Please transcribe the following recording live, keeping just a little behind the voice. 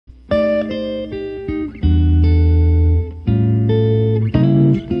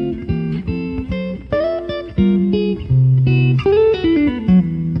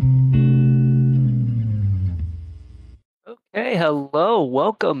Hello,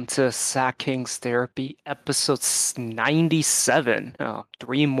 welcome to Sack King's Therapy, episode 97.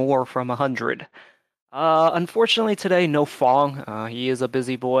 Three more from 100. Unfortunately today, no Fong. He is a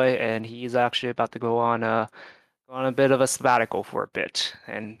busy boy, and he is actually about to go on a bit of a sabbatical for a bit,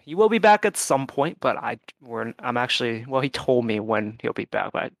 and he will be back at some point. But I'm actually, well, he told me when he'll be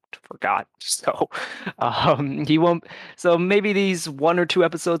back, but I forgot. So, he won't. So maybe these one or two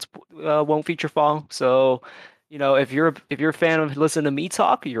episodes won't feature Fong. So, if you're a fan of listening to me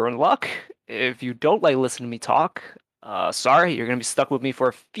talk, you're in luck. If you don't like listening to me talk, sorry, you're gonna be stuck with me for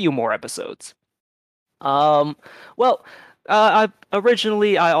a few more episodes. Um, well, I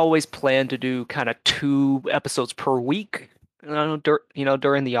always planned to do kind of two episodes per week.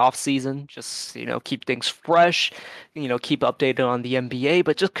 During the off season, just keep things fresh, keep updated on the NBA,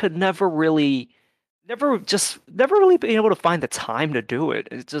 but just could never really been able to find the time to do it.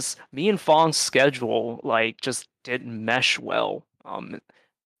 It's just me and Fong's schedule like just didn't mesh well.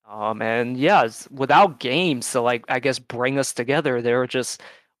 And yeah, without games to like I guess bring us together, there just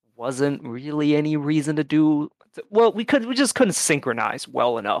wasn't really any reason to do well, we just couldn't synchronize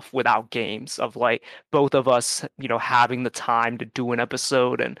well enough without games of like both of us, having the time to do an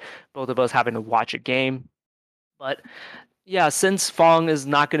episode and both of us having to watch a game. But yeah, since Fong is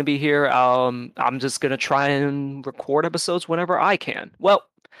not going to be here, I'm just going to try and record episodes whenever I can. Well,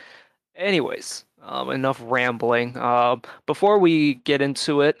 anyways, enough rambling. Before we get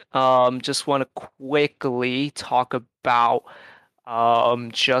into it, just want to quickly talk about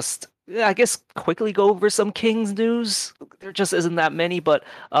just yeah, I guess quickly go over some Kings news. There just isn't that many, but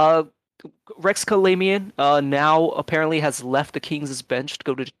Rex Kalamian now apparently has left the Kings' bench to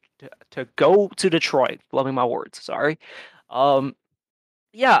go to Detroit. Loving my words, sorry. Um,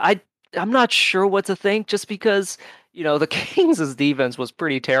 yeah, I'm not sure what to think just because, the Kings' defense was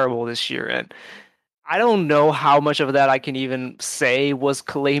pretty terrible this year, and I don't know how much of that I can even say was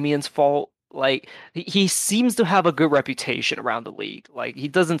Kalamian's fault. Like he seems to have a good reputation around the league. Like he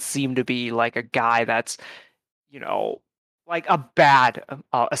doesn't seem to be like a guy that's, you know, like a bad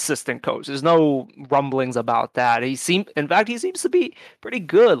assistant coach. There's no rumblings about that. In fact, he seems to be pretty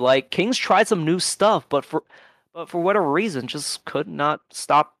good. Like Kings tried some new stuff, but for whatever reason, just could not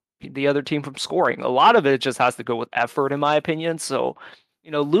stop the other team from scoring. A lot of it just has to go with effort, in my opinion. So,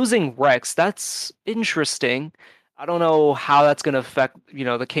 losing Rex, that's interesting. I don't know how that's going to affect,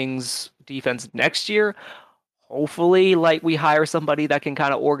 the Kings defense next year. Hopefully, like we hire somebody that can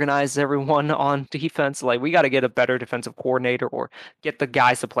kind of organize everyone on defense. Like we got to get a better defensive coordinator or get the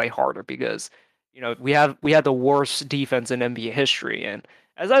guys to play harder because, we had the worst defense in NBA history. And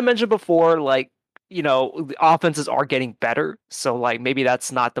as I mentioned before, like, the offenses are getting better. So like maybe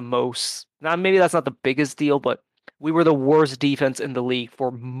that's not the biggest deal, but we were the worst defense in the league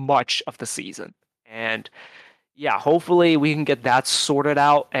for much of the season. And yeah, hopefully we can get that sorted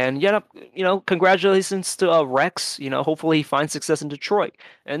out. And yeah, congratulations to Rex. Hopefully he finds success in Detroit.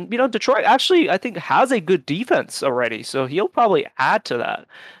 And Detroit actually I think has a good defense already, so he'll probably add to that.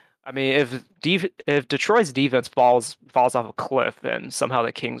 I mean, if Detroit's defense falls off a cliff and somehow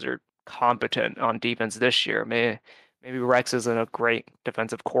the Kings are competent on defense this year, maybe Rex isn't a great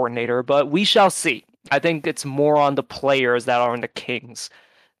defensive coordinator, but we shall see. I think it's more on the players that are in the Kings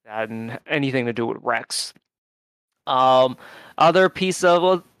than anything to do with Rex. Um, Other piece of,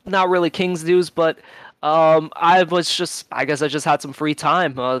 well, not really Kings news, but I guess I just had some free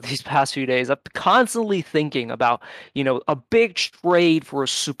time these past few days. I've been constantly thinking about, a big trade for a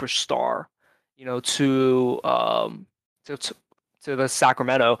superstar, to to to, to the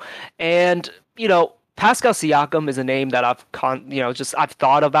Sacramento, and Pascal Siakam is a name that just I've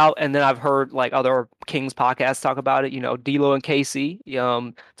thought about, and then I've heard like other Kings podcasts talk about it. D'Lo and Casey,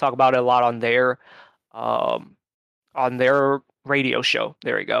 talk about it a lot um on their radio show.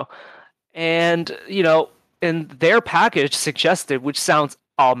 There we go. And, in their package suggested, which sounds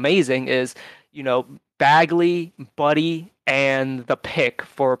amazing, is, Bagley, Buddy, and the pick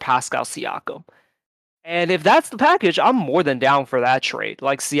for Pascal Siakam. And if that's the package, I'm more than down for that trade.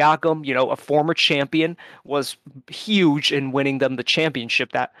 Like Siakam, a former champion, was huge in winning them the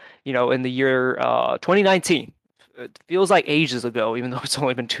championship that, in the year 2019. It feels like ages ago, even though it's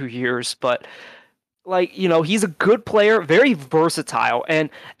only been 2 years. But like, he's a good player, very versatile,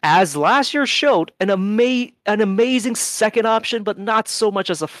 and as last year showed, an amazing second option, but not so much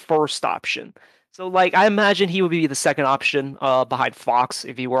as a first option. So like I imagine he would be the second option behind Fox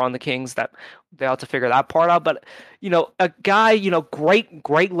if he were on the Kings. That they ought to figure that part out. But a guy,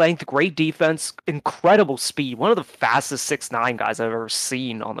 great length, great defense, incredible speed, one of the fastest 6'9" guys I've ever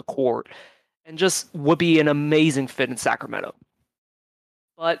seen on the court, and just would be an amazing fit in Sacramento.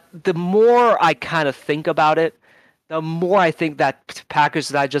 But the more I kind of think about it, the more I think that package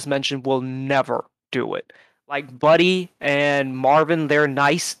that I just mentioned will never do it. Like Buddy and Marvin, they're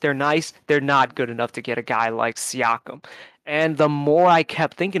nice, they're nice, they're not good enough to get a guy like Siakam. And the more I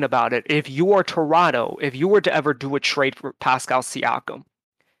kept thinking about it, if you are Toronto, if you were to ever do a trade for Pascal Siakam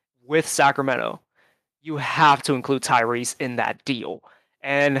with Sacramento, you have to include Tyrese in that deal.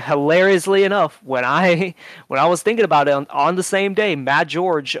 And hilariously enough, when I was thinking about it on the same day, Matt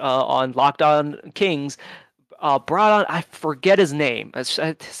George on Locked On Kings brought on, I forget his name. I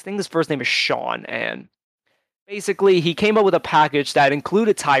think his first name is Sean, and basically he came up with a package that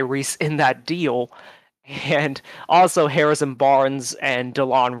included Tyrese in that deal, and also Harrison Barnes and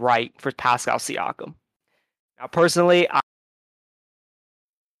DeLon Wright for Pascal Siakam. Now, personally,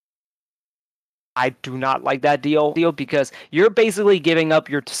 I do not like that deal because you're basically giving up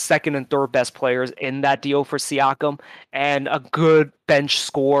your second and third best players in that deal for Siakam and a good bench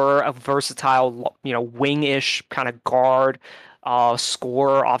scorer, a versatile, wing-ish kind of guard,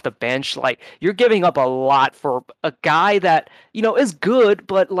 scorer off the bench. Like you're giving up a lot for a guy that, is good,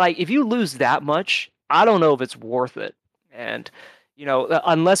 but like if you lose that much, I don't know if it's worth it. And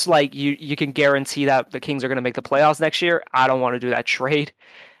unless like you can guarantee that the Kings are going to make the playoffs next year, I don't want to do that trade.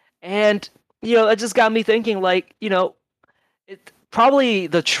 And it just got me thinking, like, probably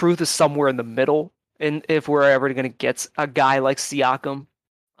the truth is somewhere in the middle. And if we're ever going to get a guy like Siakam,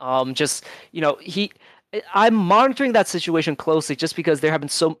 just he, I'm monitoring that situation closely, just because there have been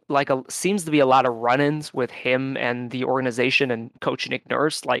seems to be a lot of run-ins with him and the organization and coach Nick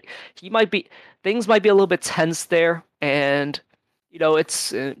Nurse. Like things might be a little bit tense there, and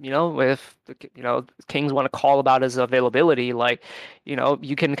it's if the Kings want to call about his availability, like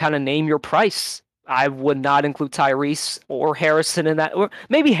you can kind of name your price. I would not include Tyrese or Harrison in that, or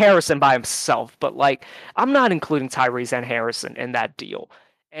maybe Harrison by himself, but like I'm not including Tyrese and Harrison in that deal.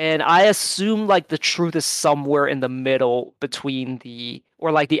 And I assume like the truth is somewhere in the middle between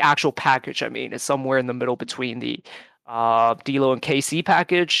or like the actual package, I mean, is somewhere in the middle between the D'Lo and KC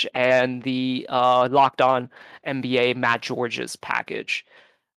package and the Locked On NBA Matt George's package.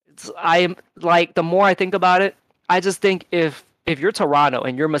 I'm like, the more I think about it, I just think if you're Toronto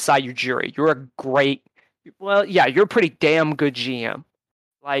and you're Masai Ujiri, you're a great, well, yeah, you're a pretty damn good GM.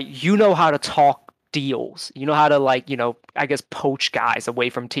 Like you know how to talk deals. You know how to like, I guess poach guys away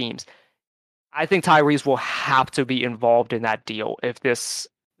from teams. I think Tyrese will have to be involved in that deal if this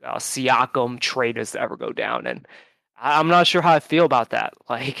Siakam trade is to ever go down. And I'm not sure how I feel about that.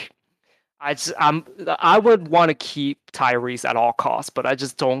 Like I would want to keep Tyrese at all costs, but I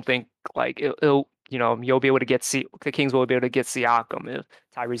just don't think like it'll you'll be able to get the Kings will be able to get Siakam if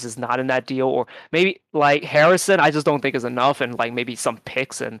Tyrese is not in that deal, or maybe like Harrison. I just don't think is enough, and like maybe some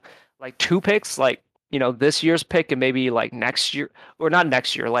picks and like two picks, like this year's pick and maybe like next year, or not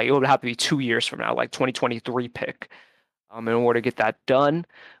next year, like it would have to be 2 years from now, like 2023 pick, in order to get that done.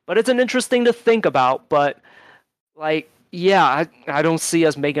 But it's an interesting to think about, but. Like, yeah, I don't see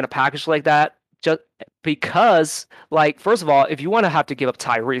us making a package like that just because, like, first of all, if you want to have to give up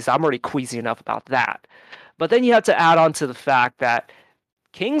Tyrese, I'm already queasy enough about that. But then you have to add on to the fact that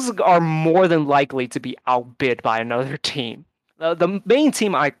Kings are more than likely to be outbid by another team. The main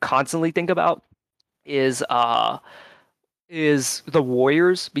team I constantly think about is uh is the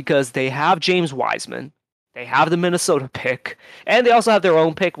Warriors because they have James Wiseman, they have the Minnesota pick, and they also have their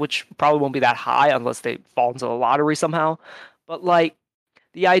own pick, which probably won't be that high unless they fall into the lottery somehow. But like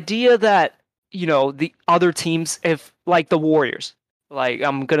the idea that the other teams, if like the Warriors, like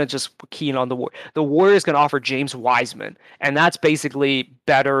I'm gonna just key in on the Warriors can offer James Wiseman, and that's basically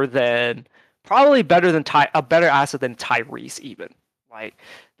probably better than a better asset than Tyrese even. Like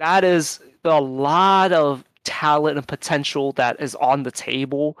that is a lot of talent and potential that is on the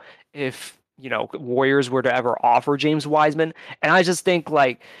table if Warriors were to ever offer James Wiseman. And I just think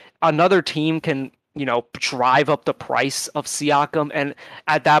like another team can drive up the price of Siakam, and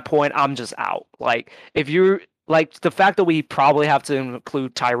at that point I'm just out. Like if you're like the fact that we probably have to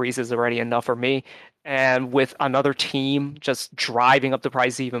include Tyrese is already enough for me. And with another team just driving up the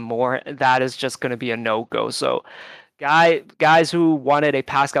price even more, that is just going to be a no-go. So guys who wanted a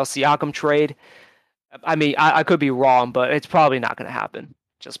Pascal Siakam trade, I mean, I could be wrong, but it's probably not going to happen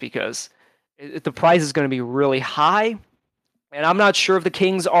just because the price is going to be really high. And I'm not sure if the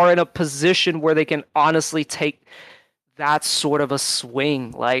Kings are in a position where they can honestly take that sort of a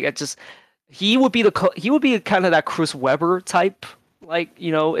swing. Like it just, he would be kind of that Chris Webber type. Like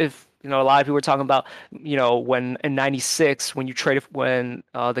if a lot of people were talking about when in '96 when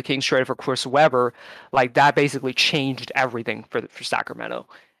the Kings traded for Chris Webber, like that basically changed everything for Sacramento.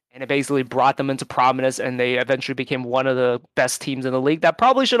 And it basically brought them into prominence, and they eventually became one of the best teams in the league that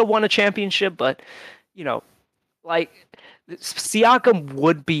probably should have won a championship, but you know like Siakam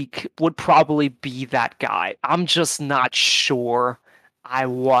would probably be that guy. I'm just not sure I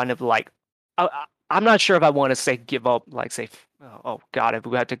want to like I'm not sure if I want to say give up like say oh God, if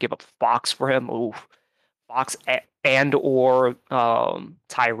we had to give up Fox for him, ooh, Fox and or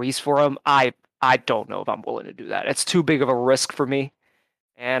Tyrese for him, I don't know if I'm willing to do that. It's too big of a risk for me.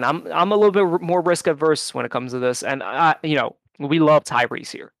 And I'm a little bit more risk averse when it comes to this. And we love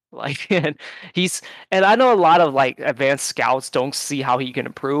Tyrese here. Like, and he's and I know a lot of like advanced scouts don't see how he can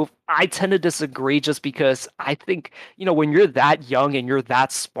improve. I tend to disagree just because I think, when you're that young and you're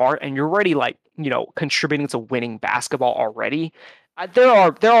that smart and you're already like, contributing to winning basketball already,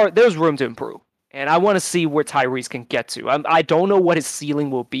 there's room to improve. And I want to see where Tyrese can get to. I don't know what his ceiling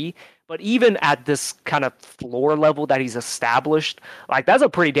will be, but even at this kind of floor level that he's established, like that's a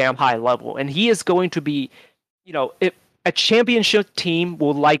pretty damn high level, and he is going to be, if a championship team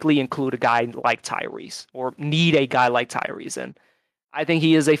will likely include a guy like Tyrese or need a guy like Tyrese, and I think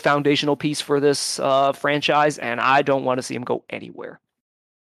he is a foundational piece for this franchise, and I don't want to see him go anywhere.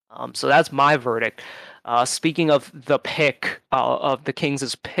 So that's my verdict. Speaking of the pick of the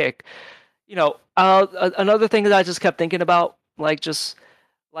Kings' pick, another thing that I just kept thinking about, like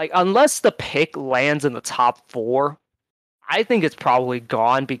unless the pick lands in the top four, I think it's probably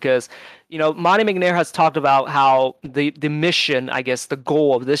gone because, Monty McNair has talked about how the mission, I guess, the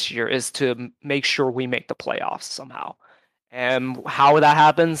goal of this year is to make sure we make the playoffs somehow. And how that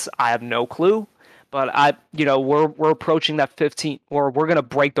happens, I have no clue. But we're approaching that 15, or we're gonna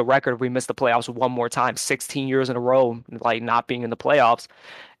break the record if we miss the playoffs one more time, 16 years in a row, like not being in the playoffs.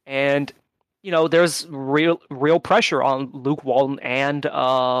 And there's real pressure on Luke Walton and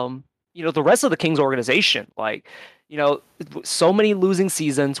the rest of the Kings organization. Like, you know, so many losing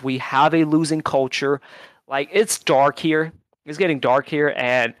seasons. We have a losing culture. Like, it's dark here. It's getting dark here,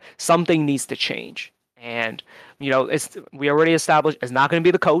 and something needs to change. And we already established it's not going to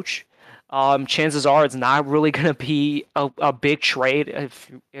be the coach. Chances are it's not really going to be a big trade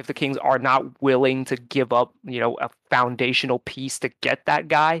if the Kings are not willing to give up, a foundational piece to get that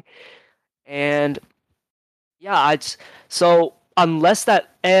guy. And yeah, so unless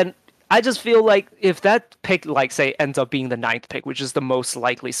that, and I just feel like if that pick, like say, ends up being the ninth pick, which is the most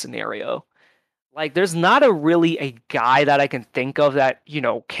likely scenario, like there's not a really a guy that I can think of that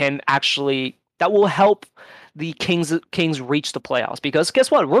can actually that will help the Kings reach the playoffs, because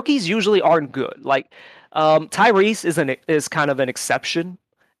guess what, rookies usually aren't good. Like Tyrese is kind of an exception,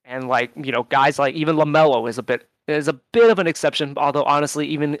 and like guys like even LaMelo is a bit of an exception, although honestly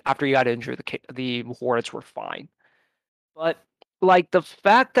even after he got injured the Hornets were fine. But like the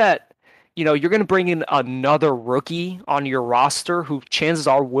fact that you're going to bring in another rookie on your roster who chances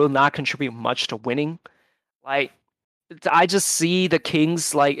are will not contribute much to winning. Like I just see the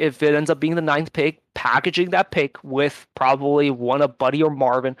Kings, like if it ends up being the ninth pick, packaging that pick with probably one of Buddy or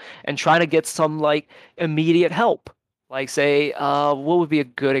Marvin and trying to get some like immediate help. Like say, what would be a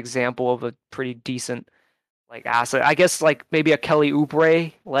good example of a pretty decent like asset? I guess like maybe a Kelly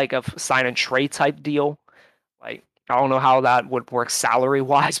Oubre, like a sign and trade type deal. Like I don't know how that would work salary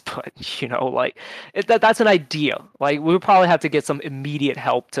wise, but like that's an idea. Like we would probably have to get some immediate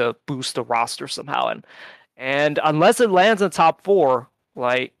help to boost the roster somehow, and unless it lands in the top four,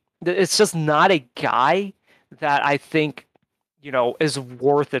 like it's just not a guy that I think is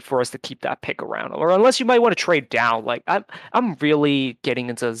worth it for us to keep that pick around. Or unless you might want to trade down. Like I'm really getting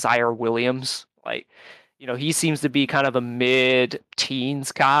into Zaire Williams. Like he seems to be kind of a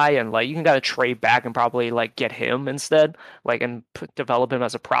mid-teens guy, and like you can kind of trade back and probably like get him instead, like and develop him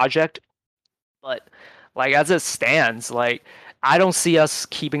as a project. But like as it stands, like I don't see us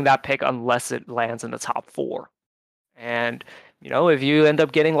keeping that pick unless it lands in the top four. And if you end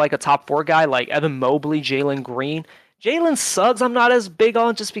up getting like a top four guy like Evan Mobley, Jalen Green, Jalen Suggs, I'm not as big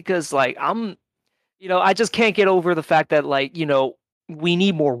on just because like I just can't get over the fact that like, we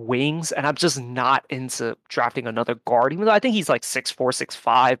need more wings, and I'm just not into drafting another guard, even though I think he's like 6'4",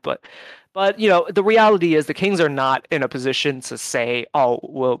 6'5", but the reality is the Kings are not in a position to say, oh,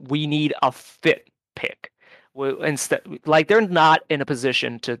 well, we need a fit pick. Well, instead, like they're not in a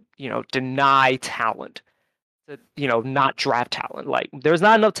position to, deny talent, to, not draft talent. Like there's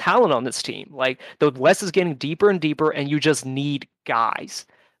not enough talent on this team. Like the West is getting deeper and deeper, and you just need guys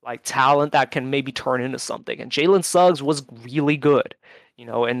like talent that can maybe turn into something. And Jalen Suggs was really good,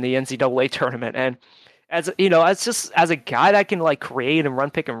 in the NCAA tournament. And as just as a guy that can like create and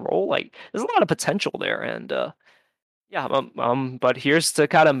run pick and roll, like there's a lot of potential there. And yeah, but here's to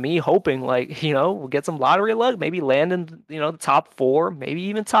kind of me hoping like, we'll get some lottery luck, maybe land in, the top four, maybe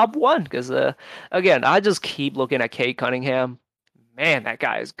even top one. Because again, I just keep looking at Kate Cunningham. Man, that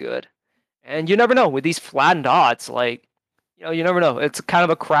guy is good. And you never know with these flattened odds, like you never know. It's kind of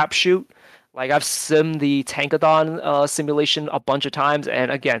a crapshoot. Like I've simmed the Tankathon simulation a bunch of times, and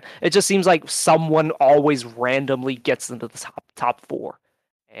again, it just seems like someone always randomly gets into the top four,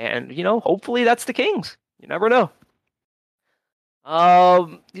 and hopefully that's the Kings. You never know.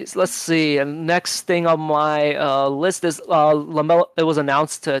 Let's see. And next thing on my list is Lamelo. It was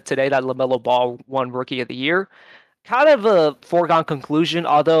announced today that Lamelo Ball won Rookie of the Year. Kind of a foregone conclusion,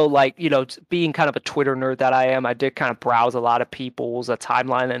 although, like, being kind of a Twitter nerd that I am, I did kind of browse a lot of people's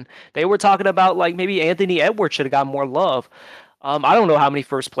timeline, and they were talking about, like, maybe Anthony Edwards should have got more love. I don't know how many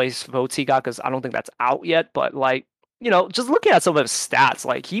first place votes he got because I don't think that's out yet, but, like, just looking at some of his stats,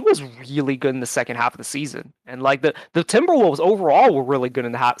 like, he was really good in the second half of the season. And, like, the Timberwolves overall were really good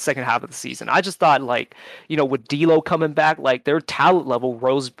in the second half of the season. I just thought, like, with D'Lo coming back, like, their talent level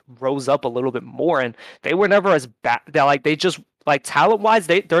rose up a little bit more, and they were never as bad. Like, they just, like, talent wise,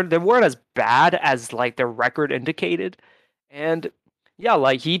 they weren't as bad as, like, their record indicated. And yeah,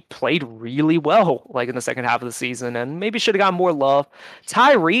 like he played really well, like in the second half of the season, and maybe should have gotten more love.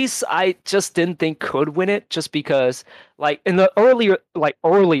 Tyrese, I just didn't think could win it, just because, like in the earlier, like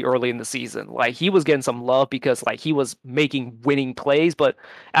early in the season, like he was getting some love because like he was making winning plays, but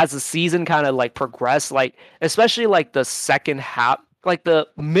as the season kind of like progressed, like especially like the second half, like the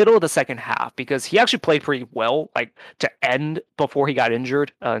middle of the second half, because he actually played pretty well, like to end before he got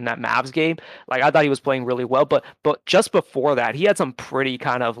injured in that Mavs game. Like I thought he was playing really well, but just before that, he had some pretty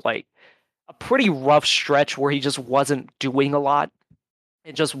kind of like a pretty rough stretch where he just wasn't doing a lot.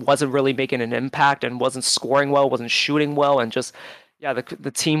 It just wasn't really making an impact and wasn't scoring well, wasn't shooting well, and just yeah, the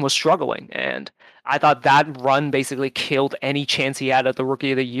team was struggling. And I thought that run basically killed any chance he had at the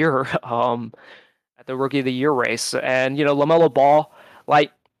Rookie of the Year. At the Rookie of the Year race. And LaMelo Ball,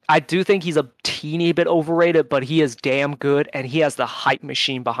 like I do think he's a teeny bit overrated, but he is damn good, and he has the hype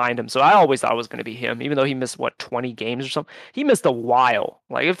machine behind him. So I always thought it was going to be him, even though he missed what 20 games or something. He missed a while.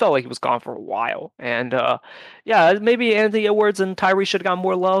 Like it felt like he was gone for a while. And yeah, maybe Anthony Edwards and Tyree should have gotten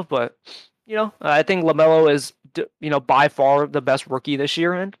more love, but I think LaMelo is by far the best rookie this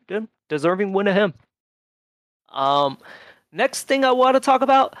year and deserving win of him. Um, Next thing I want to talk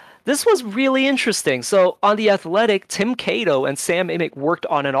about, this was really interesting. So on The Athletic, Tim Cato and Sam Amick worked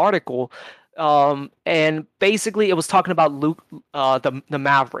on an article, and basically it was talking about the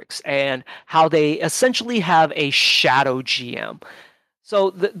Mavericks and how they essentially have a shadow GM.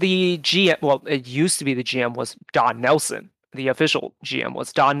 So the GM, well, it used to be the GM was Don Nelson. The official GM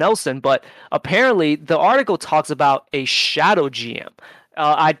was Don Nelson, but apparently the article talks about a shadow GM.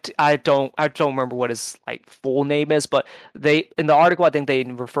 I don't remember what his like full name is, but they in the article I think they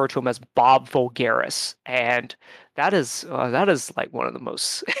refer to him as Bob Vulgaris, and that is like one of the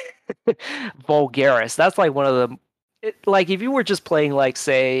most Vulgaris. That's like one of the like if you were just playing like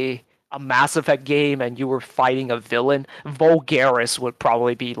say a Mass Effect game and you were fighting a villain, Vulgaris would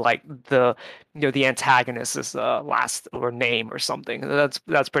probably be like the antagonist's last or name or something.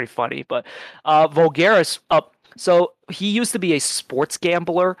 That's pretty funny. But Vulgaris so he used to be a sports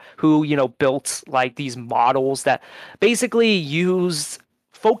gambler who, built like these models that basically used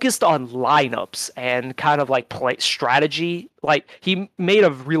focused on lineups and kind of like play strategy. Like he made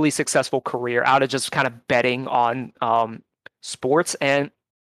a really successful career out of just kind of betting on sports. And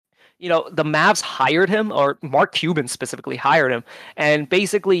the Mavs hired him, or Mark Cuban specifically hired him, and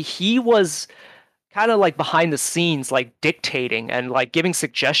basically he was kind of like behind the scenes, like dictating and like giving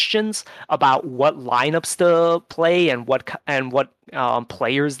suggestions about what lineups to play and what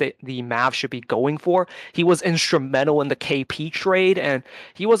players that the Mavs should be going for. He was instrumental in the KP trade, and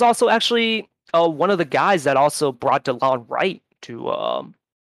he was also actually one of the guys that also brought DeLon Wright to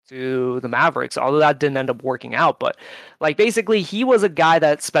the Mavericks, although that didn't end up working out. But like basically he was a guy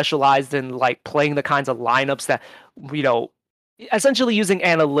that specialized in like playing the kinds of lineups that, you know, essentially using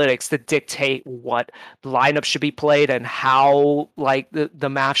analytics to dictate what lineup should be played and how like the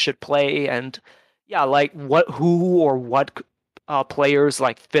Mavs should play. And yeah, like who or what players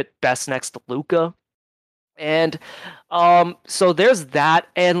like fit best next to Luka. And so there's that,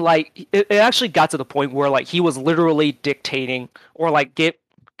 and like it actually got to the point where like he was literally dictating or like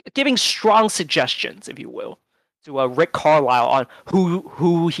giving strong suggestions, if you will, to Rick Carlisle on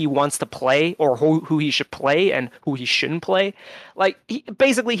who he wants to play or who he should play and who he shouldn't play. Like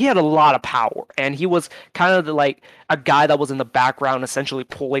basically he had a lot of power, and he was kind of like a guy that was in the background, essentially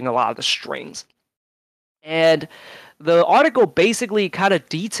pulling a lot of the strings. And the article basically kind of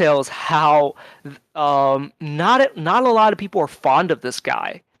details how not a lot of people are fond of this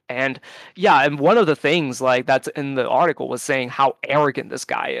guy. And yeah, and one of the things like that's in the article was saying how arrogant this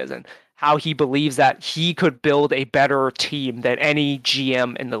guy is and how he believes that he could build a better team than any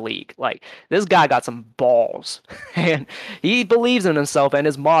GM in the league. Like this guy got some balls, and he believes in himself and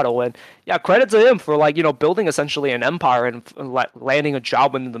his model. And yeah, credit to him for like building essentially an empire and landing a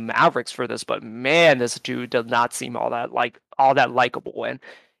job in the Mavericks for this. But man, this dude does not seem all that likable. And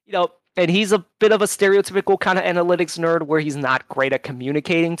and he's a bit of a stereotypical kind of analytics nerd where he's not great at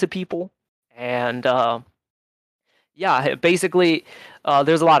communicating to people. And yeah, basically,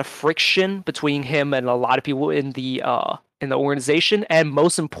 there's a lot of friction between him and a lot of people in the organization, and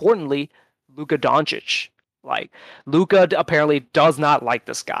most importantly, Luka Doncic. Like Luka apparently does not like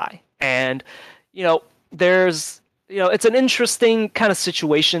this guy, and you know, there's it's an interesting kind of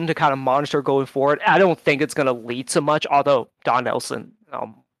situation to kind of monitor going forward. I don't think it's going to lead to much, although Don Nelson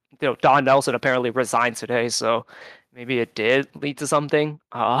apparently resigned today, so maybe it did lead to something.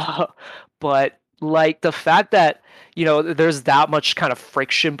 But like the fact that there's that much kind of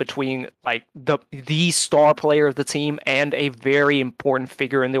friction between like the star player of the team and a very important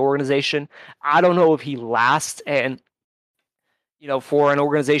figure in the organization. I don't know if he lasts, and for an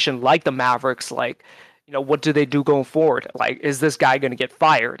organization like the Mavericks, like what do they do going forward? Like, is this guy going to get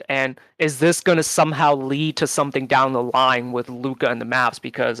fired? And is this going to somehow lead to something down the line with Luka and the Mavs?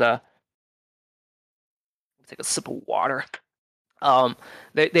 Because take a sip of water.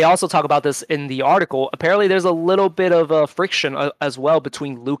 They also talk about this in the article. Apparently, there's a little bit of friction as well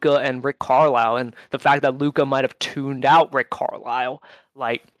between Luka and Rick Carlisle, and the fact that Luka might have tuned out Rick Carlisle.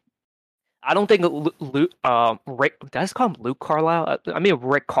 Like, I don't think Rick. Did I just call him Luke Carlisle? I mean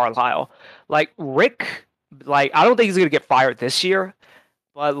Rick Carlisle. Like Rick. Like I don't think he's gonna get fired this year.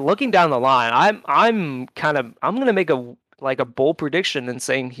 But looking down the line, I'm gonna make a bold prediction and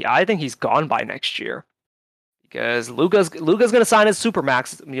saying I think he's gone by next year. Because Luka's going to sign his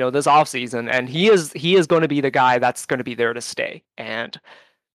supermax, this offseason, and he is going to be the guy that's going to be there to stay. And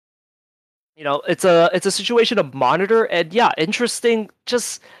it's a situation to monitor, and yeah, interesting,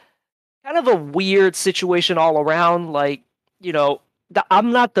 just kind of a weird situation all around. Like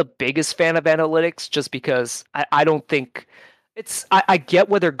I'm not the biggest fan of analytics, just because I don't think I get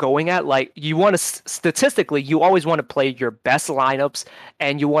where they're going at. Like you want to statistically, you always want to play your best lineups,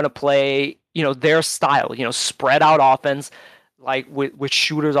 and you want to play their style, spread out offense, like with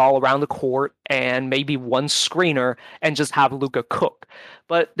shooters all around the court and maybe one screener, and just have Luka cook.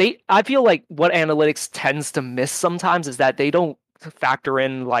 But I feel like what analytics tends to miss sometimes is that they don't factor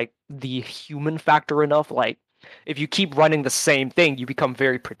in like the human factor enough. Like if you keep running the same thing, you become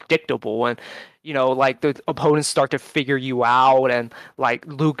very predictable, and like the opponents start to figure you out, and like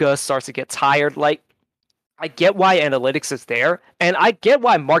Luka starts to get tired. Like I get why analytics is there, and I get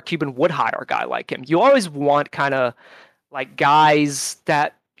why Mark Cuban would hire a guy like him. You always want kind of like guys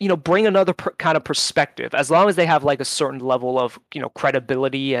that bring another kind of perspective, as long as they have like a certain level of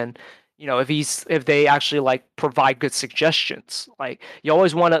credibility, and if they actually like provide good suggestions. Like you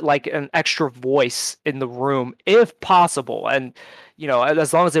always want like an extra voice in the room if possible, and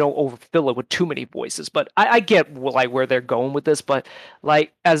as long as they don't overfill it with too many voices. But I get like where they're going with this, but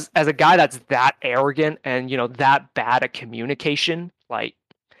like as a guy that's that arrogant and that bad at communication, like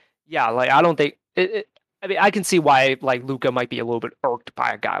yeah, like I don't think I mean, I can see why like Luka might be a little bit irked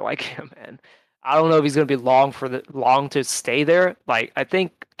by a guy like him, and I don't know if he's going to be long to stay there. Like I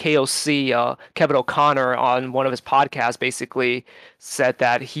think KOC Kevin O'Connor on one of his podcasts basically said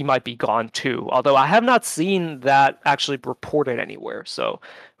that he might be gone too. Although I have not seen that actually reported anywhere, so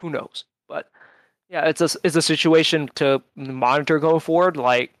who knows? But yeah, it's a situation to monitor going forward.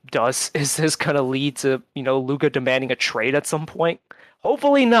 Like, is this going to lead to Luka demanding a trade at some point?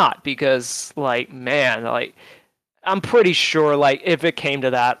 Hopefully not, because like man, like I'm pretty sure like if it came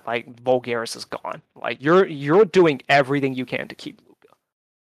to that, like Vulgaris is gone. Like you're doing everything you can to keep Luka.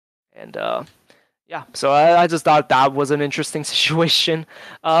 And yeah, so I just thought that was an interesting situation.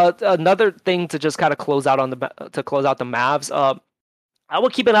 Another thing to just kind of close out to close out the Mavs. I will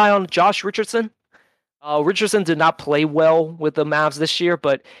keep an eye on Josh Richardson. Richardson did not play well with the Mavs this year,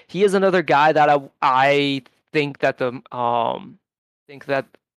 but he is another guy that I think that the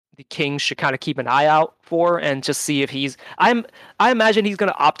Kings should kind of keep an eye out for, and just see if I imagine he's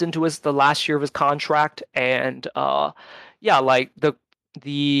going to opt into the last year of his contract, and yeah, like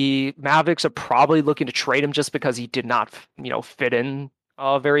the Mavericks are probably looking to trade him just because he did not fit in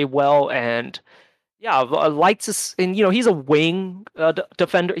very well. And yeah, I like to, and he's a wing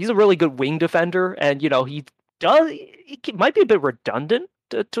defender. He's a really good wing defender, and he might be a bit redundant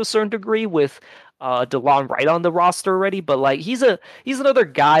to a certain degree with DeLon Wright on the roster already, but like he's another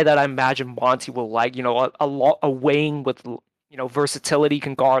guy that I imagine Monty will like. A wing with versatility,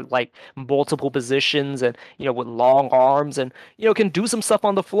 can guard like multiple positions and, with long arms and, can do some stuff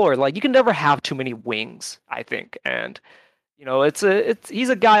on the floor. Like you can never have too many wings, I think. And, he's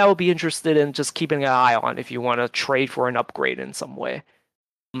a guy I'll be interested in just keeping an eye on if you want to trade for an upgrade in some way.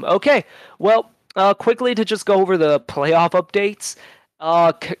 Okay, well, quickly to just go over the playoff updates.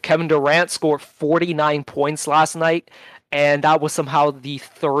 Kevin Durant scored 49 points last night, and that was somehow the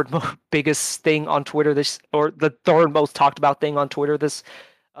biggest thing on Twitter or the third most talked about thing on Twitter this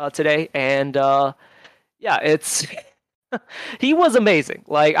today. And yeah, he was amazing.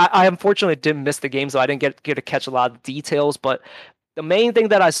 Like I unfortunately didn't miss the game, so I didn't get to catch a lot of details. But the main thing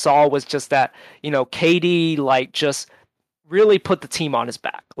that I saw was just that KD like just really put the team on his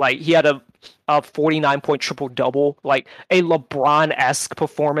back. Like he had a 49-point triple double, like a LeBron-esque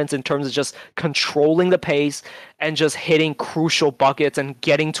performance in terms of just controlling the pace and just hitting crucial buckets and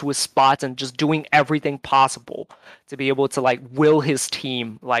getting to his spots and just doing everything possible to be able to like will his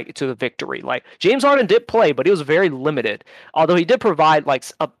team like to the victory. Like James Harden did play, but he was very limited. Although he did provide like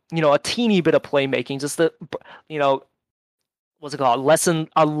a teeny bit of playmaking, just to you know what's it called, lessen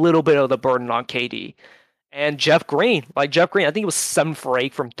a little bit of the burden on KD. And Jeff Green, I think it was 7 for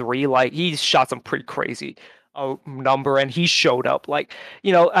 8 from three. Like he shot some pretty crazy number, and he showed up. Like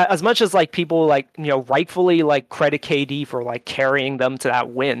as much as like people like rightfully like credit KD for like carrying them to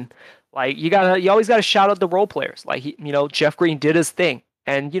that win. Like you always gotta shout out the role players. Like Jeff Green did his thing,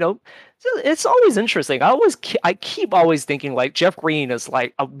 and it's always interesting. I keep always thinking like Jeff Green is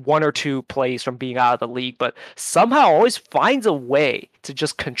like a 1 or 2 plays from being out of the league, but somehow always finds a way to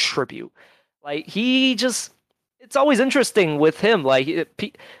just contribute. Like it's always interesting with him. Like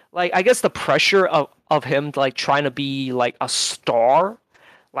I guess the pressure of him like trying to be like a star,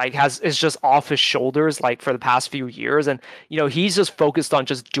 like is just off his shoulders like for the past few years, and he's just focused on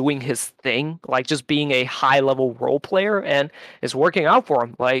just doing his thing, like just being a high level role player, and it's working out for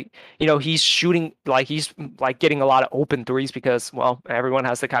him. Like he's shooting like he's like getting a lot of open threes because well everyone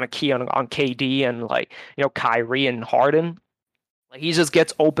has to kind of key on KD and like Kyrie and Harden. Like he just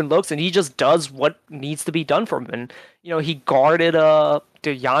gets open looks and he just does what needs to be done for him. And he guarded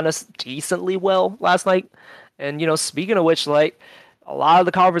Giannis decently well last night. And speaking of which, like a lot of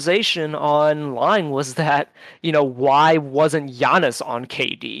the conversation online was that why wasn't Giannis on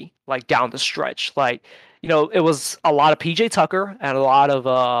KD like down the stretch? Like it was a lot of PJ Tucker and a lot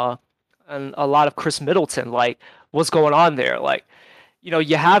of Chris Middleton. Like what's going on there? Like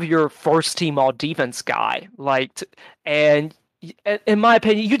you have your first team all defense guy, like, and in my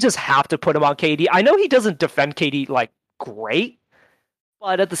opinion, you just have to put him on KD. I know he doesn't defend KD like great,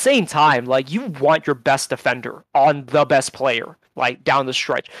 but at the same time, like you want your best defender on the best player, like down the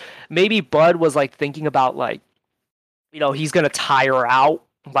stretch. Maybe Bud was like thinking about like, he's gonna tire out,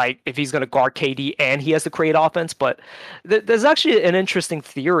 like if he's gonna guard KD and he has to create offense. But there's actually an interesting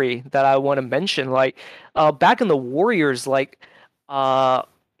theory that I want to mention. Like, back in the Warriors, like,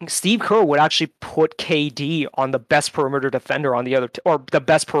 Steve Kerr would actually put KD on the best perimeter defender on the other, or the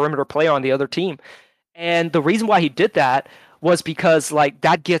best perimeter player on the other team. And the reason why he did that was because like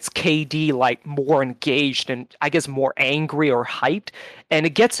that gets KD like more engaged and I guess more angry or hyped, and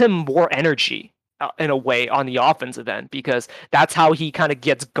it gets him more energy in a way on the offensive end because that's how he kind of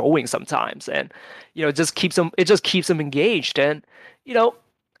gets going sometimes, and it just keeps him engaged. And you know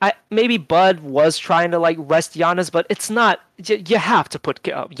maybe Bud was trying to like rest Giannis, but it's not. You have to put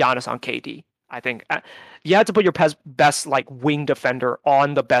Giannis on KD. I think you have to put your best like wing defender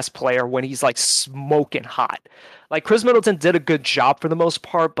on the best player when he's like smoking hot. Like Chris Middleton did a good job for the most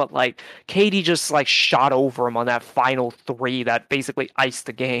part, but like KD just like shot over him on that final three that basically iced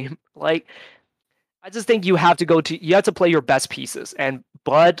the game. Like I just think you have to play your best pieces, and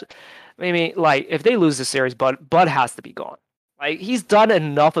Bud. Maybe like if they lose the series, Bud has to be gone. Like he's done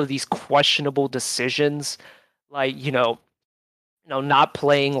enough of these questionable decisions, like not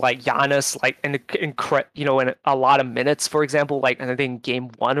playing like Giannis like in a lot of minutes, for example, like I think game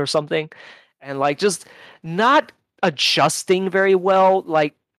 1 or something, and like just not adjusting very well,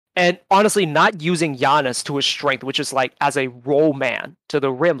 like and honestly not using Giannis to his strength, which is like as a roll man to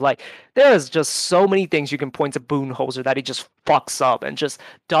the rim. Like there's just so many things you can point to Budenholzer that he just fucks up and just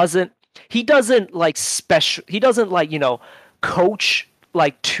doesn't. He doesn't like special. He doesn't like coach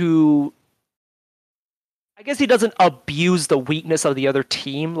like to I guess he doesn't abuse the weakness of the other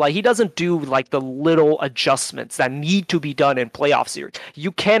team. Like he doesn't do like the little adjustments that need to be done in playoff series.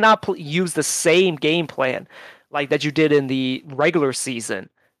 You cannot use the same game plan like that you did in the regular season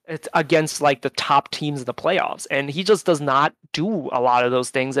against like the top teams in the playoffs, and he just does not do a lot of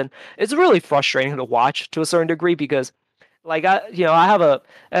those things, and it's really frustrating to watch to a certain degree because Like I have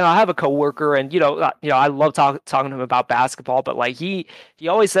a coworker, and I love talking to him about basketball, but like he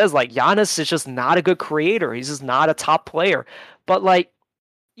always says like Giannis is just not a good creator. He's just not a top player. But like,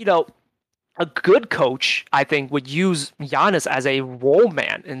 you know, a good coach, I think, would use Giannis as a role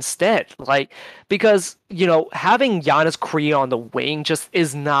man instead. Like, because, having Giannis create on the wing just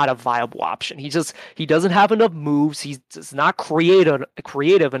is not a viable option. He doesn't have enough moves. He's just not creative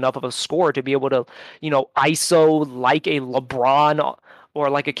enough of a scorer to be able to, ISO like a LeBron or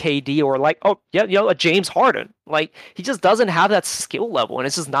like a KD or like, oh yeah, a James Harden. Like, he just doesn't have that skill level, and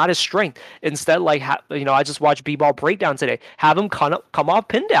it's just not his strength. Instead, like, I just watched B-ball breakdown today. Have him come off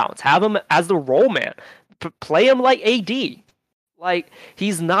pin downs. Have him as the roll man. Play him like AD. Like,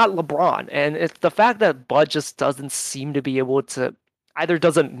 he's not LeBron, and it's the fact that Bud just doesn't seem to be able to, either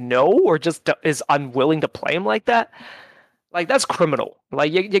doesn't know or just is unwilling to play him like that. Like, that's criminal.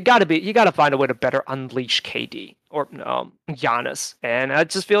 Like, you gotta find a way to better unleash KD or Giannis, and it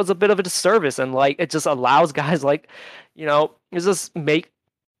just feels a bit of a disservice. And like, it just allows guys like, it just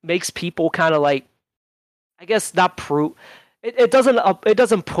makes people kind of like, I guess, not prove it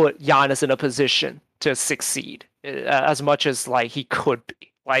doesn't put Giannis in a position to succeed as much as like he could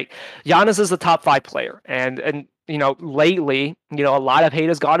be. Like, Giannis is the top five player, and lately, a lot of hate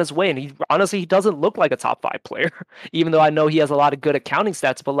has gone his way, and he doesn't look like a top five player, even though I know he has a lot of good accounting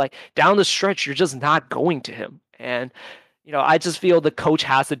stats. But like, down the stretch, you're just not going to him, and I just feel the coach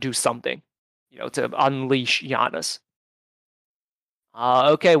has to do something, to unleash Giannis.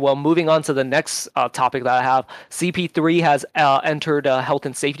 Okay, well, moving on to the next topic that I have, CP3 has entered health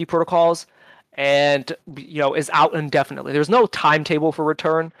and safety protocols, and is out indefinitely. There's no timetable for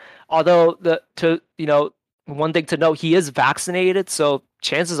return, although one thing to note, he is vaccinated, so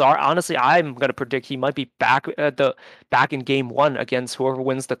chances are, honestly, I'm gonna predict he might be back in game one against whoever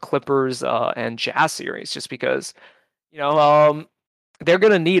wins the Clippers and Jazz series, just because you know um they're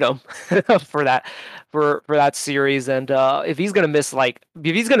gonna need him for that series. And if he's gonna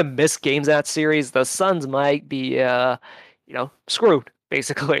miss games in that series, the Suns might be screwed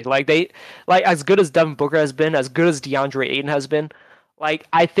basically. Like, as good as Devin Booker has been, as good as DeAndre Ayton has been, like,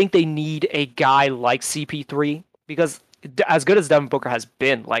 I think they need a guy like CP3, because as good as Devin Booker has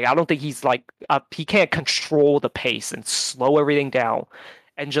been, like, I don't think he's like he can't control the pace and slow everything down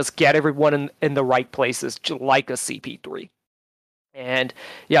and just get everyone in the right places like a CP3. And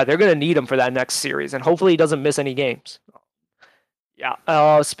yeah, they're gonna need him for that next series, and hopefully he doesn't miss any games.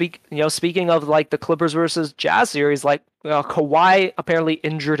 Yeah. Speaking of like the Clippers versus Jazz series, like, Kawhi apparently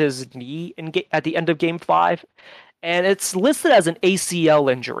injured his knee at the end of Game Five, and it's listed as an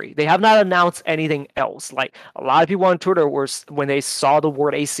ACL injury. They have not announced anything else. Like, a lot of people on Twitter when they saw the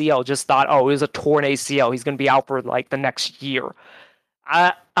word ACL, just thought, oh, it was a torn ACL. He's gonna be out for like the next year.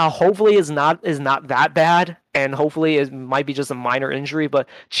 Hopefully is not that bad, and hopefully it might be just a minor injury, but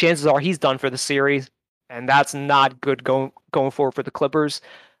chances are he's done for the series, and that's not good going forward for the Clippers.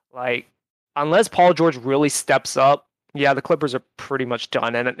 Like, unless Paul George really steps up, yeah, the Clippers are pretty much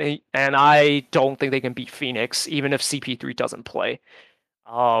done, and I don't think they can beat Phoenix even if CP3 doesn't play.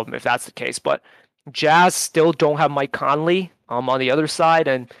 If that's the case. But Jazz still don't have Mike Conley on the other side,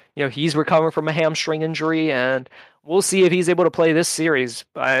 and he's recovering from a hamstring injury, and we'll see if he's able to play this series.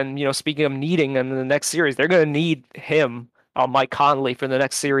 And speaking of needing in the next series, they're going to need him, Mike Conley, for the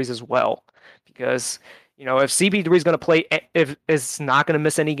next series as well, because if CP3 is going to play, if it's not going to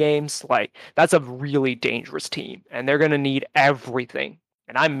miss any games, like, that's a really dangerous team, and they're going to need everything,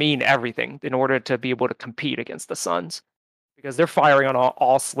 and I mean everything, in order to be able to compete against the Suns, because they're firing on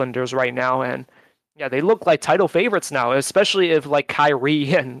all cylinders right now. And yeah, they look like title favorites now, especially if like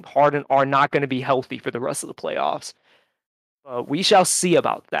Kyrie and Harden are not going to be healthy for the rest of the playoffs. We shall see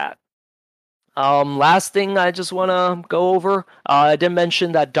about that. Last thing I just want to go over, I did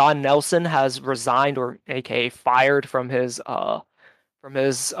mention that Don Nelson has resigned, or aka fired, from his front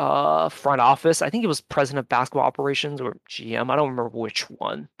office. I think he was president of basketball operations or GM. I don't remember which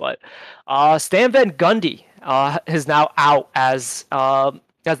one, but Stan Van Gundy is now out as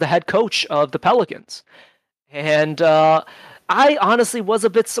the head coach of the Pelicans, and I honestly was a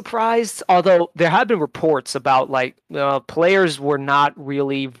bit surprised. Although there have been reports about like players were not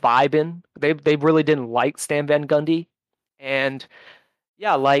really vibing. They really didn't like Stan Van Gundy, and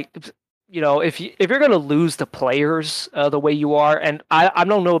yeah, like, if you're gonna lose the players the way you are, and I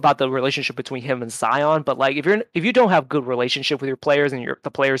don't know about the relationship between him and Zion, but like, if you don't have good relationship with your players, and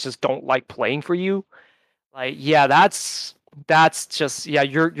the players just don't like playing for you, like, yeah, that's just, yeah,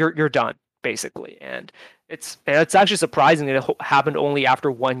 you're done basically. And it's actually surprising that it happened only after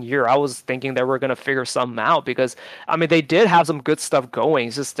 1 year. I was thinking they were gonna figure something out, because I mean, they did have some good stuff going.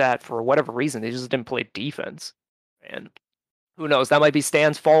 It's just that for whatever reason they just didn't play defense. And Who knows? That might be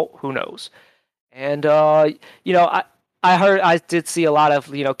Stan's fault. Who knows? And you know, I did see a lot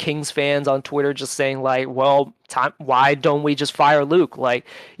of Kings fans on Twitter just saying like, well, time why don't we just fire Luke? Like,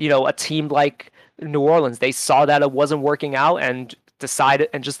 a team like New Orleans, they saw that it wasn't working out and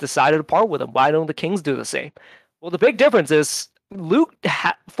decided to part with him. Why don't the Kings do the same? Well, the big difference is Luke,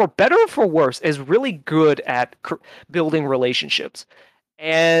 for better or for worse, is really good at building relationships,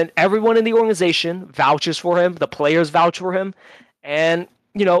 and everyone in the organization vouches for him. The players vouch for him, and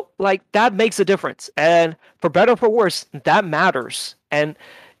like that makes a difference. And for better or for worse, that matters. And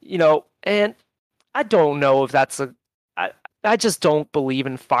and I don't know if that's a. I just don't believe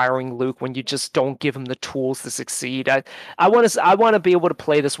in firing Luke when you just don't give him the tools to succeed. I want to be able to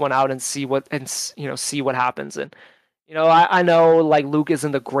play this one out and see see what happens. And I know like Luke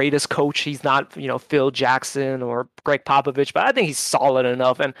isn't the greatest coach. He's not, Phil Jackson or Greg Popovich, but I think he's solid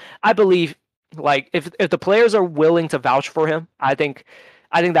enough. And I believe like if the players are willing to vouch for him, I think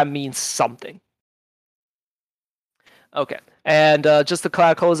that means something. Okay. And just to kind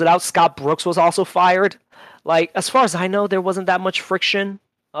of close it out, Scott Brooks was also fired. Like, as far as I know, there wasn't that much friction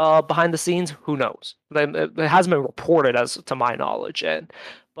behind the scenes. Who knows? It hasn't been reported as to my knowledge.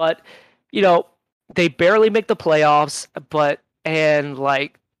 But you know, they barely make the playoffs. And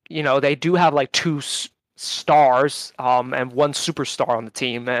like, they do have like two stars and one superstar on the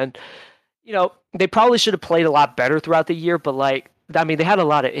team. And they probably should have played a lot better throughout the year. But like, I mean, they had a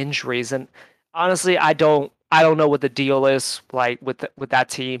lot of injuries, and honestly, I don't know what the deal is like with that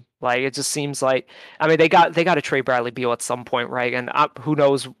team. Like it just seems like, I mean, they got to trade Bradley Beal at some point, right? And who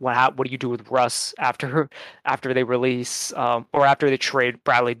knows what do you do with Russ after they release or after they trade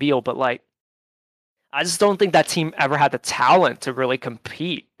Bradley Beal? But like, I just don't think that team ever had the talent to really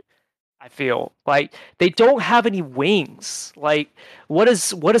compete. I feel like they don't have any wings. Like, what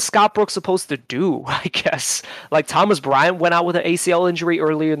is Scott Brooks supposed to do? I guess like Thomas Bryant went out with an ACL injury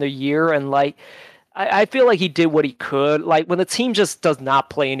earlier in the year, and like I feel like he did what he could. Like when the team just does not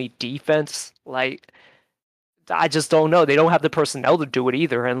play any defense, like I just don't know. They don't have the personnel to do it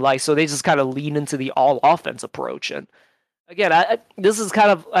either, and like so they just kind of lean into the all offense approach. And again, this is kind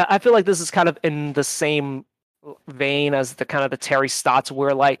of I feel like this is kind of in the same vein as the kind of the Terry Stotts,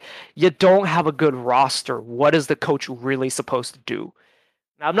 where like you don't have a good roster. What is the coach really supposed to do?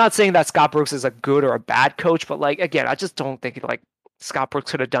 Now, I'm not saying that Scott Brooks is a good or a bad coach, but like again, I just don't think like Scott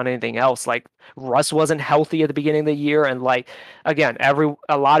Brooks could have done anything else. Like Russ wasn't healthy at the beginning of the year, and like again,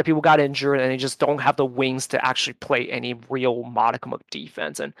 a lot of people got injured, and they just don't have the wings to actually play any real modicum of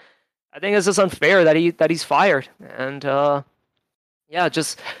defense. And I think it's just unfair that he's fired. And yeah,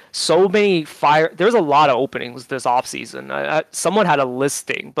 just so many fire. There's a lot of openings this offseason. Someone had a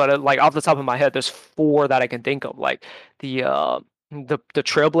listing, but like off the top of my head, there's four that I can think of. Like the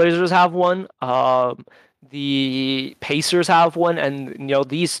Trailblazers have one. The Pacers have one, and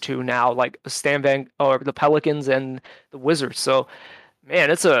these two now, like Stan Van or the Pelicans and the Wizards. So,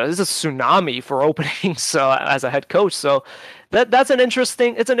 man, it's a tsunami for openings as a head coach. So it's an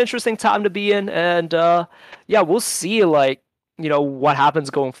interesting time to be in, and yeah, we'll see like what happens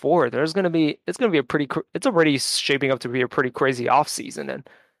going forward. It's gonna be it's already shaping up to be a pretty crazy off season. And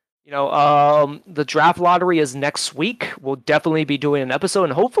the draft lottery is next week. We'll definitely be doing an episode,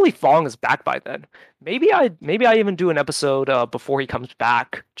 and hopefully Fong is back by then. Maybe I even do an episode before he comes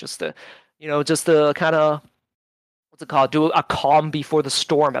back, just to kind of what's it called? Do a calm before the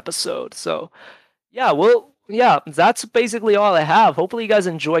storm episode. So yeah, yeah, that's basically all I have. Hopefully you guys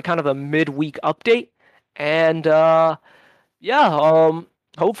enjoy kind of a midweek update, and yeah,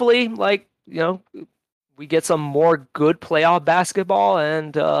 hopefully like we get some more good playoff basketball,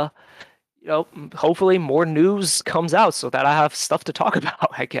 and hopefully more news comes out so that I have stuff to talk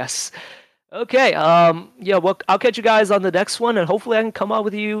about, I guess. Okay, yeah, well, I'll catch you guys on the next one, and hopefully I can come out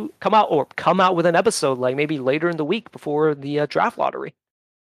with an episode like maybe later in the week before the draft lottery.